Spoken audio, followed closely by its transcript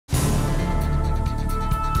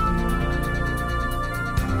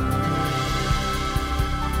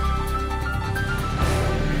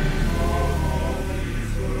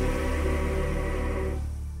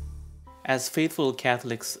As faithful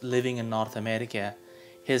Catholics living in North America,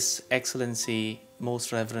 His Excellency,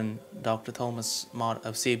 Most Reverend Dr. Thomas Mar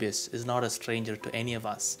Eusebius is not a stranger to any of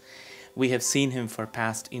us. We have seen him for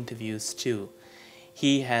past interviews too.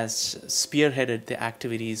 He has spearheaded the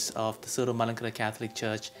activities of the Syro-Malankara Catholic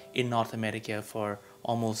Church in North America for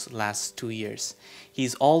almost last 2 years.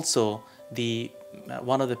 He's also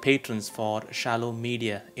one of the patrons for Shalom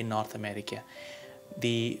Media in North America.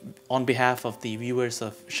 On behalf of the viewers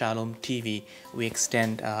of Shalom TV, we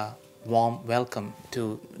extend a warm welcome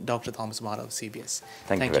to Dr. Thomas Mar Eusebius.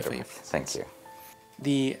 Thank you for very your much. presence. Thank you.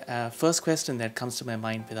 The first question that comes to my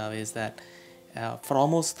mind, Pidav, is that for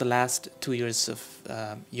almost the last 2 years of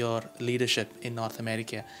your leadership in North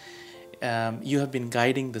America, you have been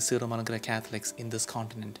guiding the Syro-Malankara Catholics in this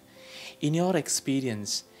continent. In your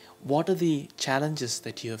experience, what are the challenges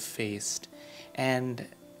that you have faced? And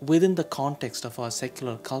within the context of our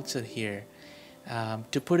secular culture here,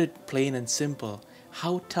 to put it plain and simple,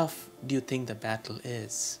 how tough do you think the battle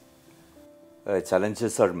is?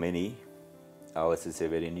 Challenges are many. Ours is a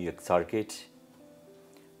very new Exarchate.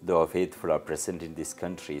 Though our faithful are present in this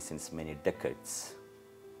country since many decades.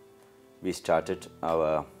 We started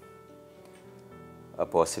our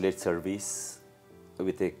Apostolic service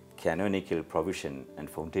with a canonical provision and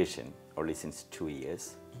foundation only since 2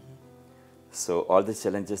 years. So all the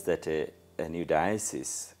challenges that a new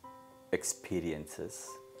diocese experiences,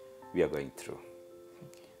 we are going through.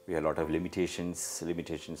 We have a lot of limitations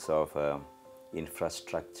of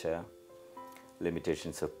infrastructure,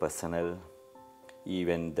 limitations of personnel,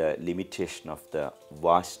 even the limitation of the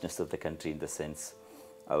vastness of the country, in the sense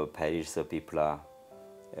our parishes of people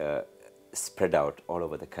are spread out all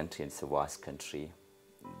over the country, and it's a vast country,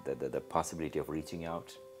 the possibility of reaching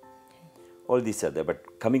out. All these are there,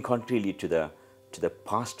 but coming contrarily to the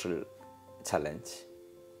pastoral challenge,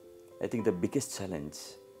 I think the biggest challenge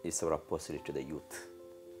is our apostolate to the youth.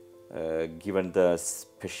 Given the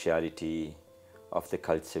speciality of the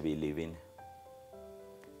culture we live in,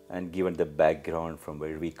 and given the background from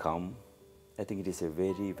where we come, I think it is a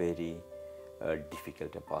very, very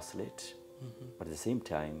difficult apostolate, but at the same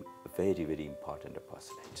time, a very, very important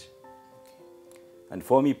apostolate. And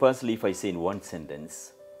for me personally, if I say in one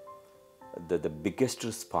sentence, the biggest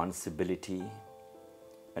responsibility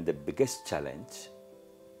and the biggest challenge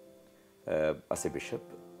as a bishop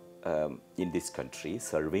in this country,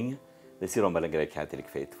 serving the Syro-Malankara Catholic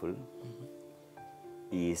faithful,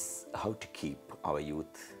 is how to keep our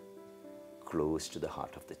youth close to the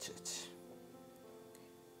heart of the church.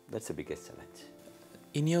 That's the biggest challenge.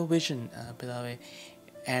 In your vision, Pidave,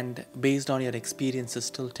 and based on your experiences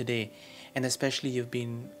till today, and especially you've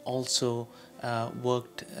been also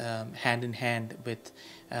worked hand in hand with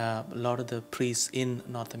a lot of the priests in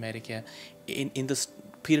North America, in this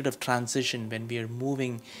period of transition when we are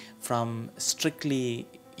moving from strictly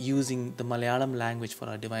using the Malayalam language for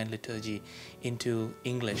our divine liturgy into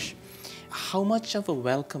English. How much of a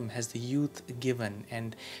welcome has the youth given,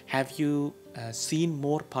 and have you seen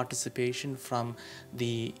more participation from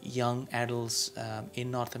the young adults in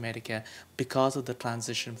North America because of the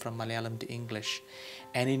transition from Malayalam to English?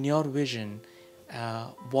 And in your vision,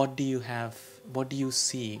 what do you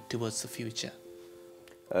see towards the future?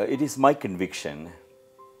 It is my conviction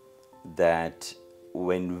that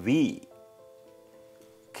when we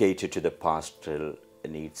cater to the pastoral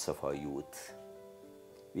needs of our youth,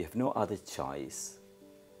 we have no other choice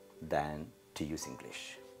than to use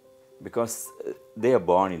English, because they are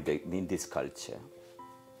born in this culture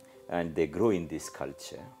and they grow in this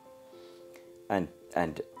culture, and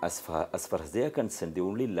as far as they are concerned, the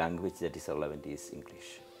only language that is relevant is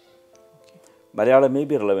English. Okay. Malayalam may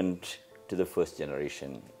be relevant to the first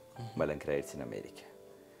generation Malankarites in America,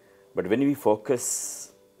 but when we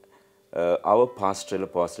focus our pastoral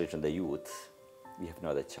apostolate on the youth, we have no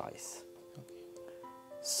other choice.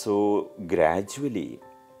 So gradually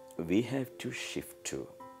we have to shift to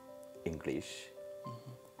English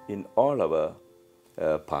in all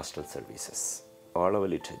our pastoral services, all our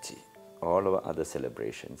liturgy, all our other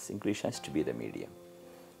celebrations. English has to be the medium.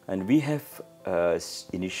 And we have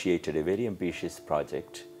initiated a very ambitious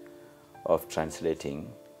project of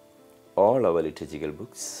translating all our liturgical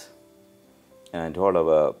books and all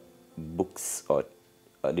our books or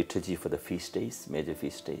liturgy for the feast days, major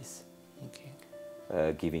feast days,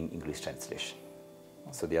 giving English translation.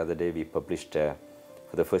 So the other day we published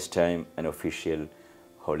for the first time an official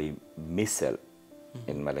Holy Missal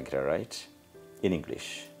in Malankara, right? In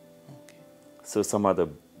English. So some other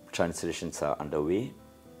translations are underway,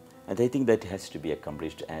 and I think that has to be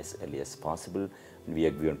accomplished as early as possible, and we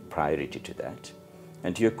are given priority to that.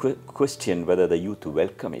 And to your question whether the youth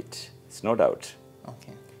welcome it, it's no doubt.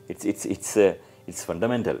 It's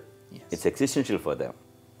fundamental. Yes. It's existential for them.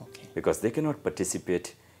 Okay. Because they cannot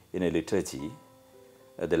participate in a liturgy,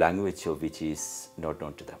 the language of which is not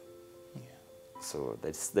known to them. Yeah. So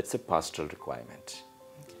that's a pastoral requirement.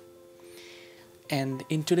 And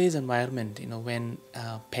in today's environment, when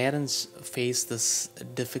parents face this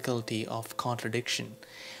difficulty of contradiction,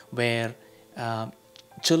 where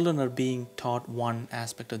children are being taught one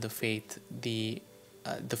aspect of the faith, the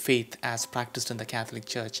faith as practiced in the Catholic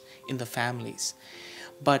Church in the families,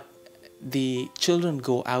 but the children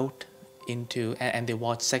go out into and they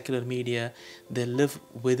watch secular media, they live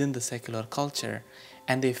within the secular culture,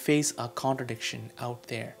 and they face a contradiction out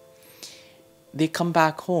there. They come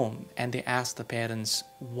back home and they ask the parents,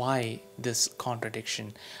 why this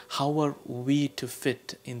contradiction? How are we to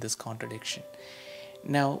fit in this contradiction?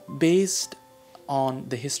 Now, based on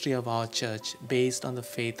the history of our church, based on the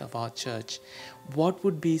faith of our church, what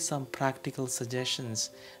would be some practical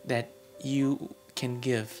suggestions that you can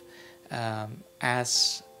give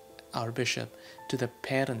as our bishop to the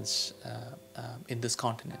parents in this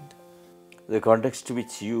continent? The context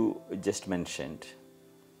which you just mentioned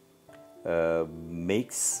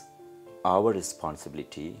makes our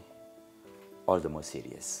responsibility all the more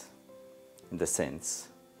serious, in the sense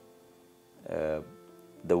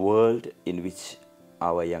the world in which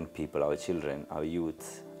our young people, our children, our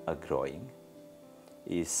youth are growing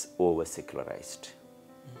is over secularized.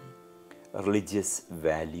 Religious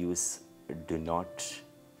values do not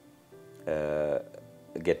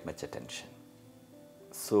get much attention.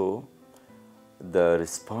 So the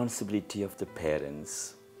responsibility of the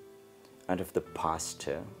parents and of the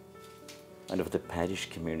pastor and of the parish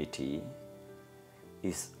community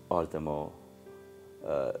is all the more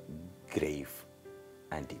grave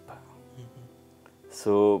and deeper.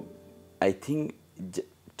 So I think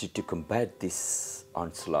to combat this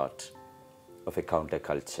onslaught of a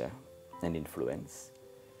counterculture and influence,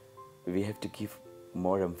 we have to give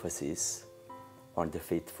more emphasis on the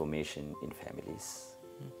faith formation in families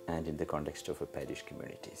and in the context of our parish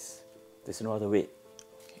communities. There's no other way.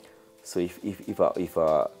 So if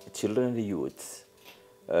our children and youth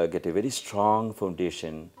get a very strong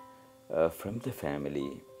foundation from the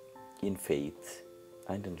family in faith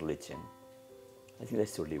and in religion, I think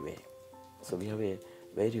that's the only way. So we have a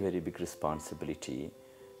very, very big responsibility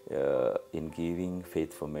in giving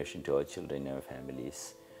faith formation to our children in our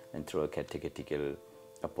families and through our catechetical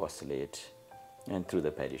apostolate and through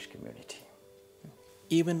the parish community.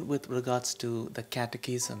 Even with regards to the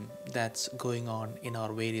catechism that's going on in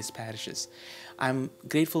our various parishes, I'm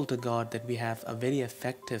grateful to God that we have a very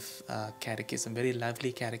effective catechism, very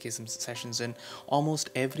lively catechism sessions in almost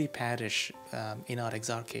every parish in our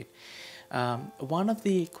Exarchate. One of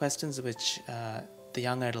the questions which the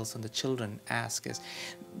young adults and the children ask is,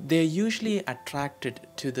 they're usually attracted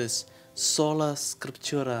to this sola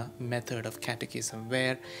scriptura method of catechism,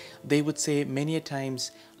 where they would say many a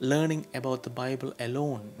times learning about the Bible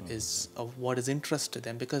alone is of what is interest to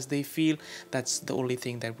them, because they feel that's the only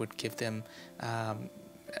thing that would give them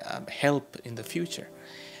help in the future.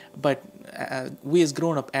 But we as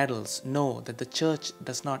grown-up adults know that the church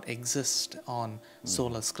does not exist on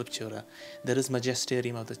sola scriptura. There is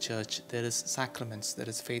magisterium of the church, there is sacraments, there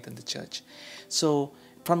is faith in the church. So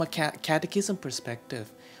from a catechism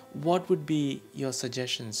perspective, what would be your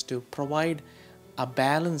suggestions to provide a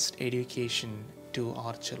balanced education to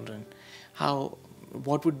our children?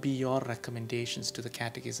 What would be your recommendations to the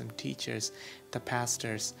catechism teachers, the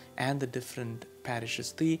pastors, and the different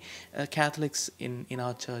parishes, the Catholics in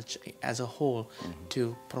our church as a whole,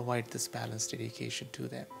 to provide this balanced education to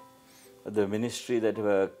them? The ministry that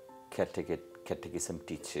our catechism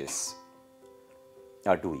teachers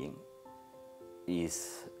are doing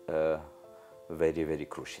is very, very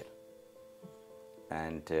crucial.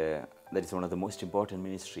 And that is one of the most important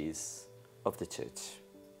ministries of the church,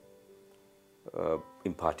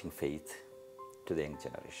 imparting faith to the young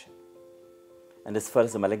generation. And as far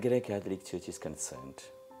as the Malankara Catholic Church is concerned,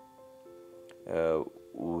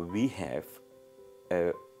 we have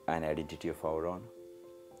an identity of our own,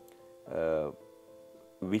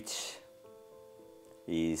 which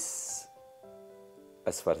is,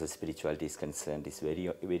 as far as the spirituality is concerned, is very,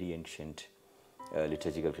 very ancient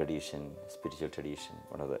liturgical tradition, spiritual tradition,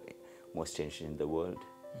 one of the most ancient in the world.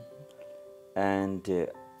 And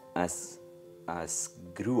as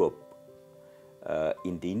grew up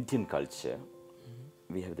in the Indian culture,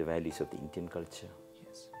 we have the values of the Indian culture.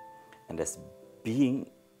 Yes. And as being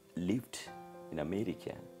lived in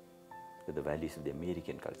America, with the values of the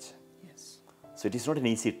American culture. Yes. So it is not an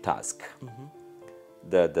easy task.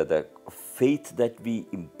 The faith that we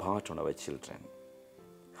impart on our children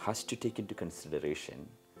has to take into consideration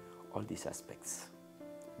all these aspects,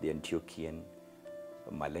 the Antiochian,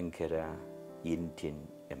 Malankara, Indian,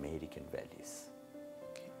 American values.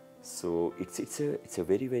 So it's a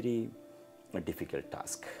very, very difficult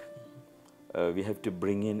task. We have to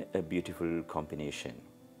bring in a beautiful combination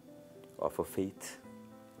of a faith,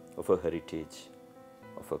 of a heritage,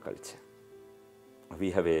 of a culture.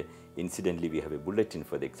 Incidentally, we have a bulletin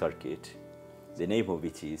for the Exarchate, the name of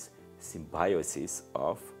which is Symbiosis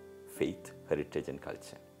of Faith, Heritage and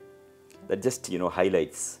Culture. That just,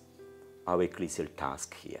 highlights our ecclesial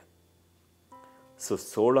task here. So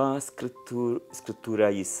sola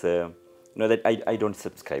scriptura is, that I don't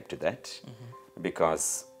subscribe to that,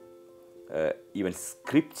 because even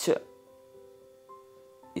scripture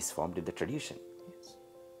is formed in the tradition. Yes.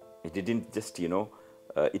 It didn't just, it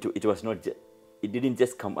was not. It didn't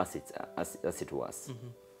just come as it was.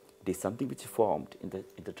 It is something which formed in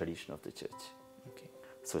the tradition of the church. Okay.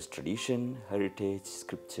 So it's tradition, heritage,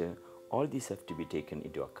 scripture, all these have to be taken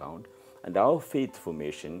into account, and our faith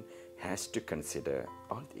formation has to consider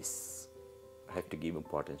all this. I have to give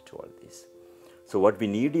importance to all this. So what we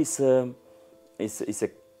need is a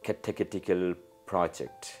catechetical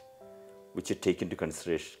project which should take into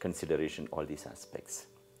consideration all these aspects.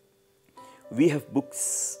 We have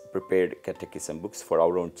books, prepared catechism books for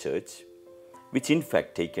our own church, which in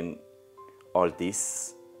fact taken all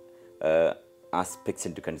these aspects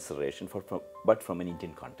into consideration, but from an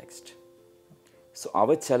Indian context. So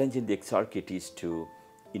our challenge in the Exarchate is to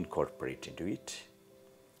incorporate into it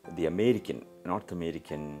the North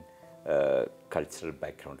American cultural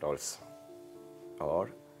background also.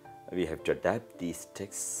 Or we have to adapt these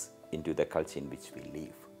texts into the culture in which we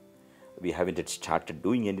live. We haven't yet started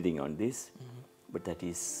doing anything on this, but that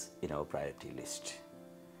is in our priority list.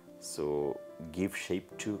 So give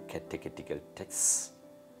shape to catechetical texts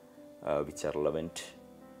which are relevant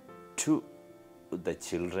to the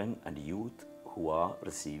children and youth who are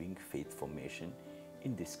receiving faith formation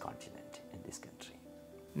in this continent, in this country.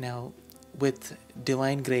 Now, with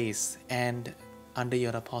divine grace and under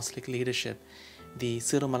your apostolic leadership, the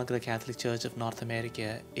Syro-Malankara Catholic Church of North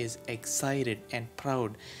America is excited and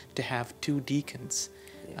proud to have 2 deacons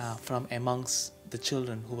from amongst the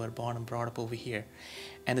children who were born and brought up over here.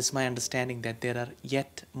 And it's my understanding that there are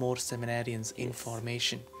yet more seminarians in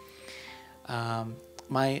formation.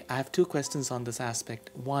 I have 2 questions on this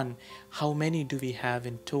aspect. One, how many do we have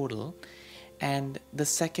in total? And the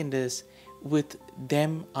second is, with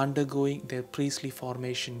them undergoing their priestly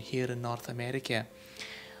formation here in North America,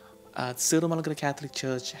 Syro-Malankara Catholic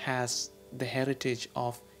Church has the heritage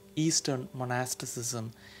of Eastern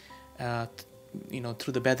monasticism,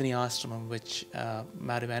 through the Bethany Ashramam, which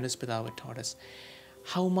Madam Anuspitava taught us.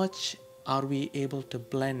 How much are we able to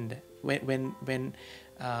blend when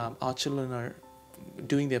our children are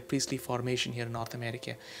doing their priestly formation here in North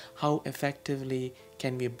America? How effectively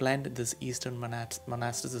can we blend this Eastern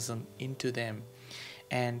monasticism into them?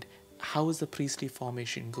 And how is the priestly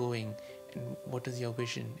formation going? And what is your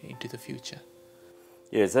vision into the future?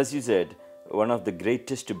 Yes, as you said, one of the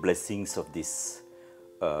greatest blessings of this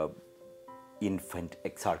infant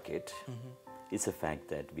Exarchate is the fact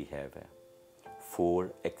that we have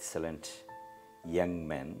 4 excellent young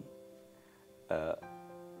men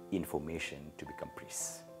in formation to become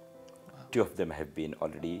priests. Wow. 2 of them have been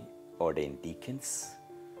already ordained deacons,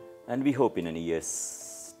 and we hope in a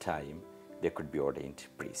year's time they could be ordained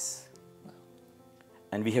priests. Wow.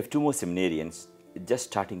 And we have 2 more seminarians just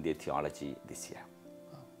starting their theology this year.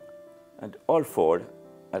 Wow. And all 4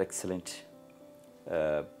 are excellent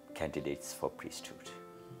candidates for priesthood.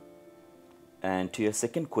 And to your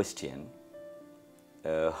second question,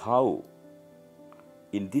 how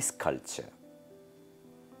in this culture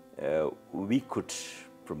we could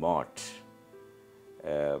promote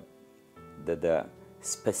the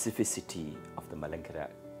specificity of the Malankara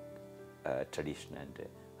tradition and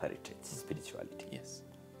heritage, spirituality. Yes.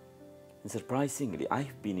 And surprisingly, I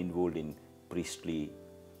have been involved in priestly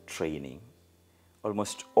training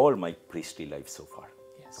almost all my priestly life so far.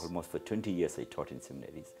 Yes. Almost for 20 years I taught in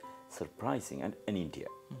seminaries. Surprising, and in India.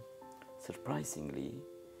 Surprisingly,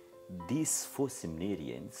 these 4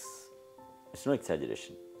 seminarians, it's no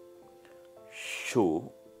exaggeration,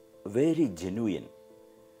 show very genuine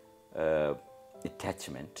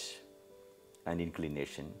attachment and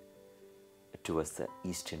inclination towards the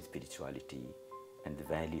Eastern spirituality and the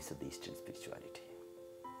values of the Eastern spirituality,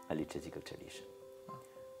 a liturgical tradition.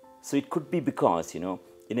 So it could be because, in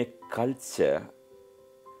a culture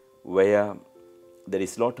where there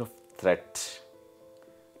is a lot of threat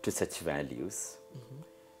to such values,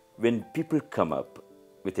 when people come up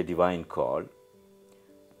with a divine call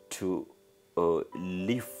to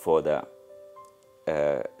live for the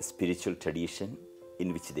spiritual tradition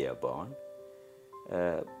in which they are born,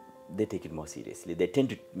 they take it more seriously. They tend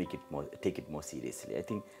to take it more seriously. I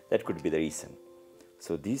think that could be the reason.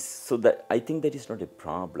 So that I think that is not a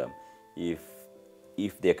problem.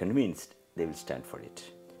 If they are convinced, they will stand for it,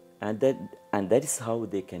 and that is how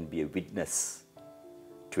they can be a witness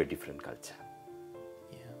to a different culture,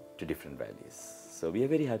 to different values. So we are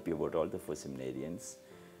very happy about all the 4 seminarians,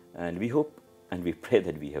 and we hope and we pray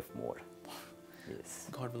that we have more. Yes.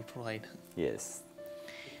 God will provide. Yes.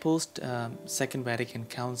 Post Second Vatican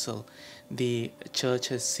Council, the Church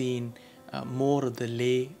has seen more of the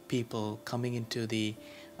lay people coming into the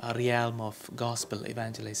realm of gospel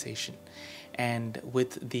evangelization. And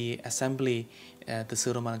with the assembly, the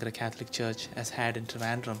Syro-Malankara Catholic Church has had in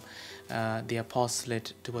Trivandrum, the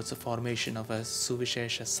apostolate towards the formation of a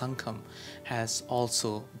Suvishesha Sangham has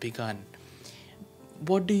also begun.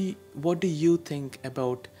 What do you think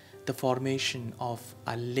about the formation of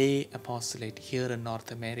a lay apostolate here in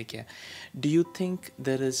North America? Do you think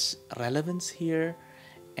there is relevance here,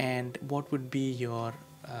 and what would be your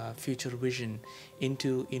future vision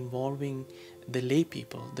into involving the lay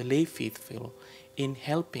people, the lay faithful, in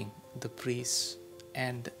helping the priests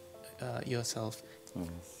and yourself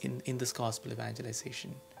in this gospel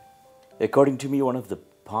evangelization? According to me, one of the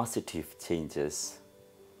positive changes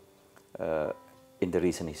in the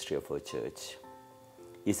recent history of our church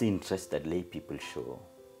is the interest that lay people show,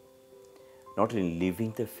 not in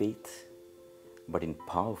living the faith, but in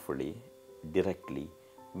powerfully, directly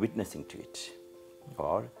witnessing to it,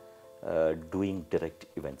 or doing direct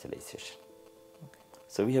evangelization. Okay.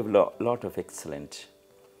 So we have a lot of excellent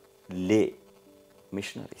lay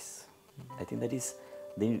missionaries. I think that is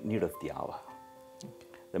the need of the hour. Okay.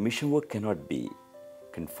 The mission work cannot be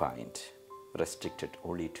confined, restricted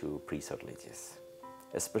only to priests or religious,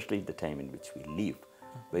 especially in the time in which we live,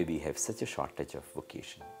 where we have such a shortage of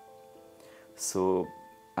vocation. So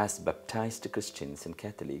as baptized Christians and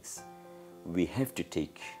Catholics, we have to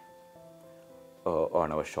take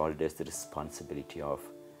on our shoulders the responsibility of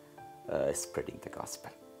spreading the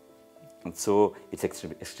gospel. And so it's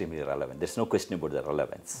extremely relevant. There's no question about the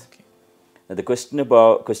relevance. Okay. And the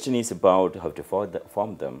question is about how to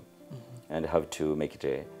form them, and how to make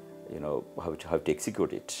it how to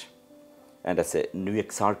execute it. And as a new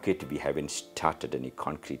Exarchate, we haven't started any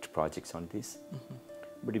concrete projects on this,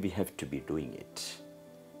 but we have to be doing it.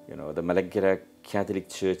 The Malankara Catholic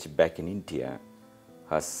Church back in India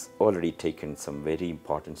has already taken some very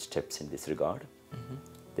important steps in this regard.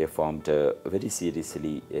 They formed very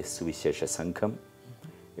seriously a Suvishesha Sangham.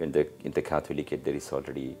 In the Catholic, there is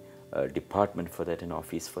already a department for that, an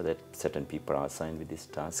office for that. Certain people are assigned with this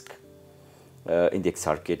task. In the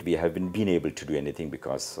Exarchate, we haven't been able to do anything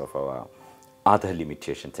because of our other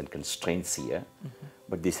limitations and constraints here.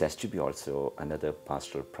 But this has to be also another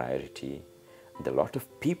pastoral priority. And a lot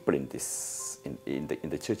of people in this, in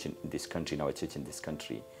the church in this country, in our church in this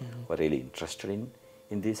country, who are really interested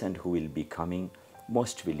in this, and who will be coming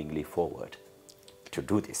most willingly forward to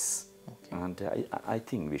do this. Okay. And I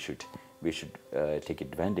think we should take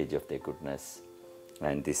advantage of their goodness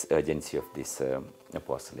and this urgency of this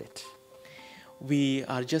apostolate. We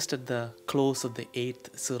are just at the close of the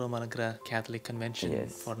 8th Syro-Malankara Catholic Convention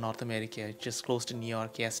for North America. It just closed in New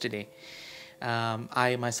York yesterday.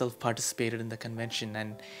 I myself participated in the convention,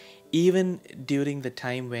 and even during the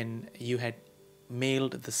time when you had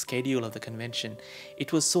mailed the schedule of the convention,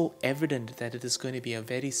 it was so evident that it is going to be a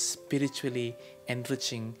very spiritually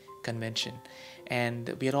enriching convention.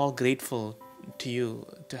 And we are all grateful to you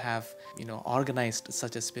to have organized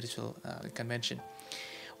such a spiritual convention.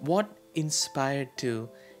 What inspired to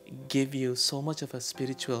give you so much of a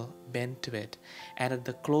spiritual bent to it? And at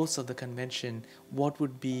the close of the convention, what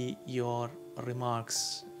would be your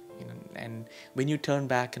remarks? And when you turn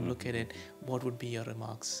back and look at it, what would be your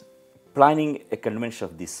remarks? Planning a convention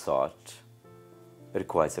of this sort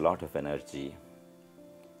requires a lot of energy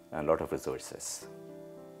and a lot of resources.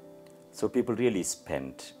 So people really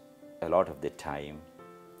spend a lot of their time,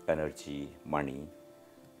 energy, money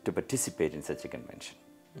to participate in such a convention.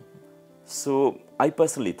 So I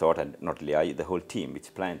personally thought, and not only I, the whole team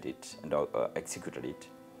which planned it and executed it,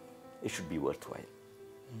 it should be worthwhile.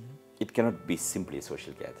 It cannot be simply a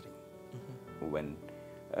social gathering. When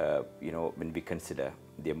we consider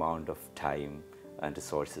the amount of time and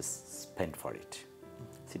resources spent for it,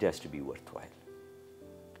 so it has to be worthwhile.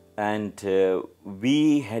 And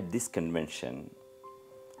we had this convention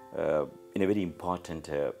in a very important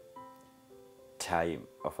time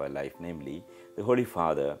of our life, namely the Holy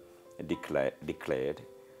Father declared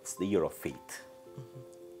it's the year of faith.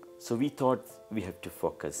 So we thought we have to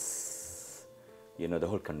focus the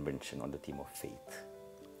whole convention on the theme of faith.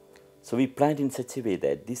 So we planned in such a way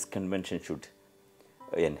that this convention should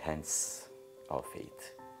enhance our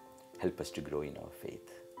faith, help us to grow in our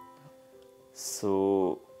faith.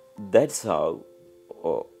 So that's how,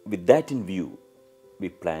 with that in view, we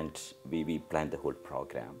planned the whole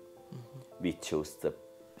program. We chose the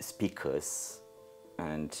speakers,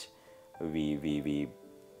 and we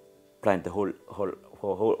planned the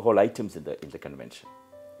whole items in the convention.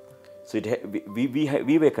 So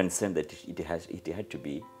we were concerned that it had to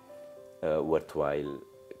be worthwhile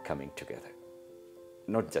coming together,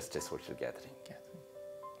 not just a social gathering.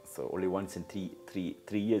 So only once in three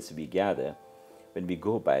years we gather. When we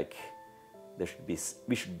go back,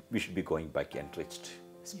 we should be going back enriched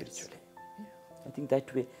spiritually. Yes. Yeah. I think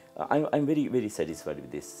that way, I'm very, very satisfied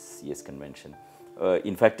with this year's convention.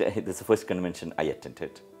 In fact, this is the first convention I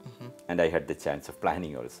attended, and I had the chance of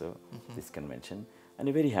planning also this convention, and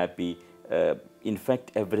I'm very happy. In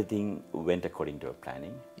fact, everything went according to our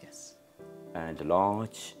planning. Yes. And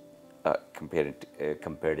large, compared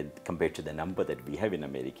to the number that we have in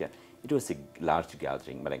America, it was a large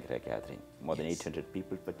gathering, Malankara gathering. More than 800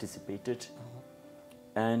 people participated,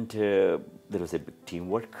 and there was a big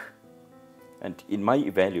teamwork. And in my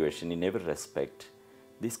evaluation, in every respect,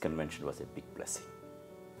 this convention was a big blessing.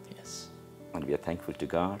 Yes. And we are thankful to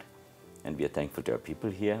God, and we are thankful to our people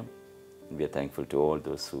here, and we are thankful to all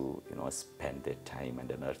those who spend their time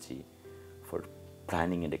and energy for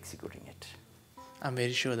planning and executing it. I'm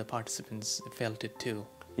very sure the participants felt it too.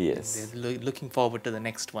 Yes. They're looking forward to the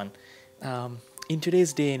next one. In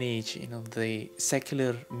today's day and age, the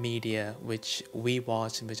secular media which we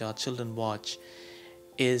watch and which our children watch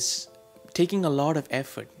is taking a lot of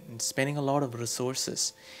effort and spending a lot of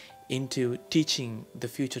resources into teaching the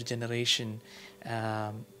future generation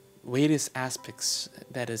various aspects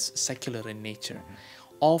that is secular in nature,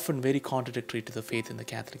 often very contradictory to the faith in the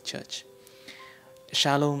Catholic Church.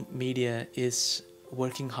 Shalom Media is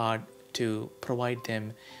working hard to provide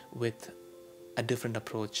them with a different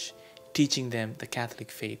approach, teaching them the Catholic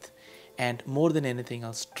faith, and more than anything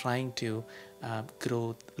else, trying to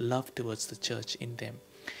grow love towards the church in them.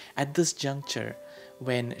 At this juncture,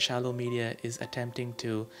 when Shalom Media is attempting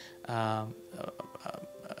to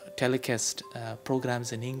telecast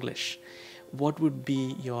programs in English, what would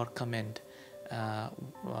be your comment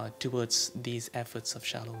towards these efforts of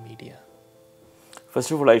Shalom Media?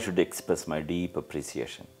 First of all, I should express my deep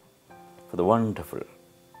appreciation for the wonderful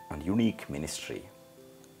and unique ministry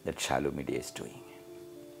that Shalom Media is doing.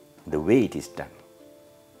 The way it is done,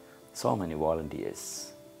 so many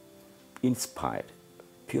volunteers, inspired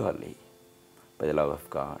purely by the love of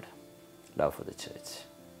God, love for the church,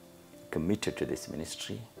 committed to this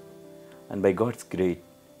ministry, and by God's great,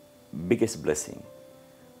 biggest blessing,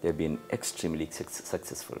 they have been extremely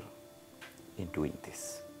successful in doing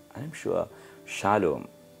this. And I'm sure Shalom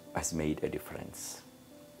has made a difference,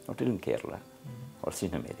 not only in Kerala, also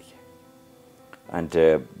in America. And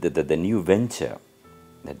the new venture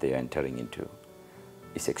that they are entering into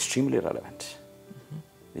is extremely relevant.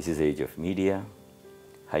 This is the age of media,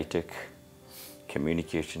 high-tech,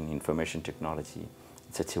 communication, information technology.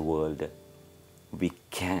 In such a world, we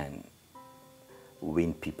can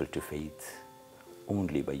win people to faith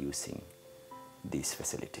only by using these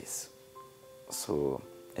facilities. So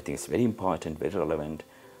I think it's very important, very relevant,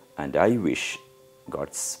 and I wish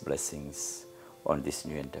God's blessings on this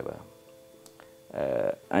new endeavor.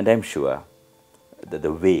 And I'm sure that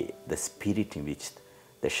the spirit in which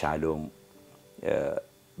the Shalom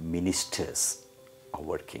ministers are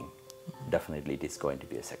working, definitely it is going to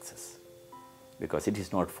be a success. Because it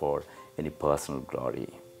is not for any personal glory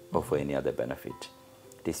or for any other benefit.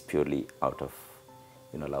 It is purely out of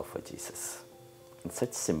love for Jesus. And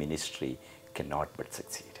such a ministry cannot but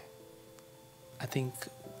succeed. I think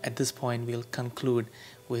at this point we'll conclude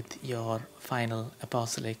with your final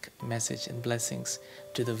apostolic message and blessings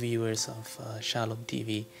to the viewers of Shalom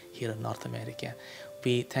TV here in North America.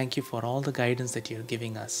 We thank you for all the guidance that you're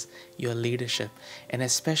giving us, your leadership, and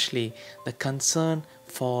especially the concern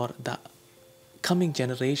for the coming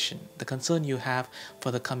generation, the concern you have for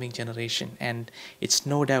the coming generation. And it's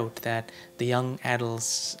no doubt that the young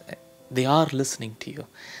adults, they are listening to you.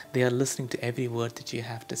 They are listening to every word that you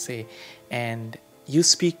have to say. And you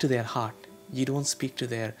speak to their heart. You don't speak to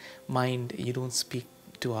their mind. You don't speak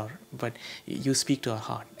to but you speak to our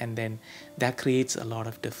heart. And then that creates a lot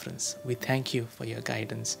of difference. We thank you for your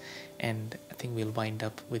guidance. And I think we'll wind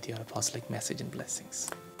up with your apostolic message and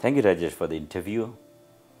blessings. Thank you, Rajesh, for the interview.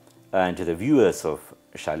 And to the viewers of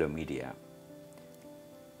Shalom Media,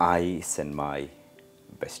 I send my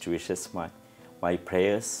best wishes, my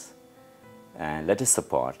prayers, and let us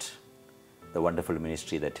support the wonderful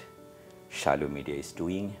ministry that Shalom Media is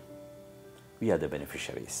doing. We are the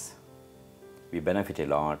beneficiaries. We benefit a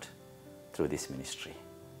lot through this ministry.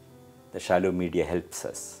 The Shalom Media helps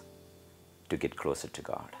us to get closer to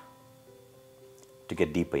God, to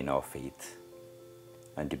get deeper in our faith,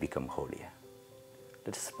 and to become holier.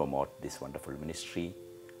 Let us promote this wonderful ministry.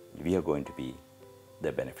 We are going to be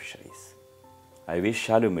the beneficiaries. I wish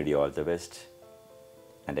Shalom Media all the best,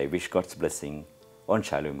 and I wish God's blessing on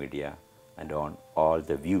Shalom Media and on all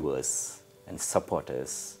the viewers and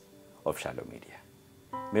supporters of Shalom Media.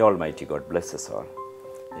 May Almighty God bless us all.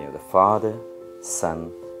 In the name of the Father,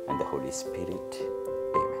 Son, and the Holy Spirit.